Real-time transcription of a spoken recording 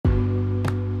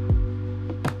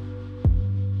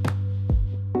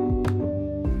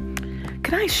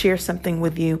Can I share something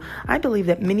with you? I believe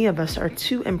that many of us are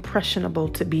too impressionable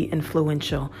to be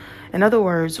influential. In other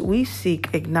words, we seek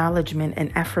acknowledgement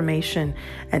and affirmation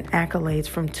and accolades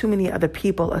from too many other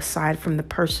people aside from the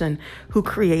person who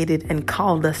created and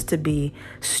called us to be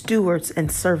stewards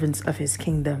and servants of his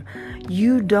kingdom.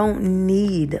 You don't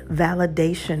need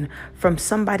validation from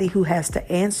somebody who has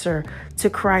to answer to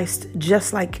Christ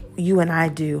just like you and I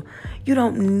do. You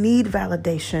don't need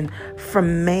validation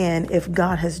from man if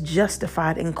God has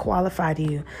justified and qualified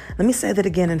you. Let me say that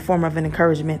again in form of an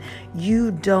encouragement.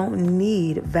 You don't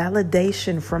need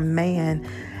validation from man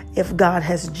if God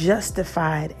has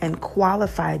justified and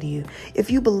qualified you. If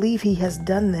you believe he has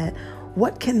done that,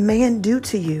 what can man do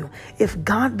to you? If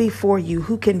God be for you,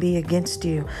 who can be against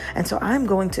you? And so I'm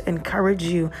going to encourage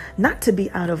you not to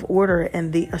be out of order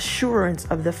in the assurance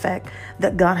of the fact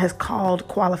that God has called,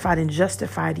 qualified, and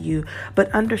justified you,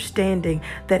 but understanding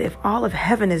that if all of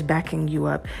heaven is backing you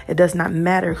up, it does not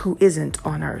matter who isn't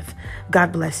on earth.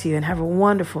 God bless you and have a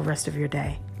wonderful rest of your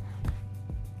day.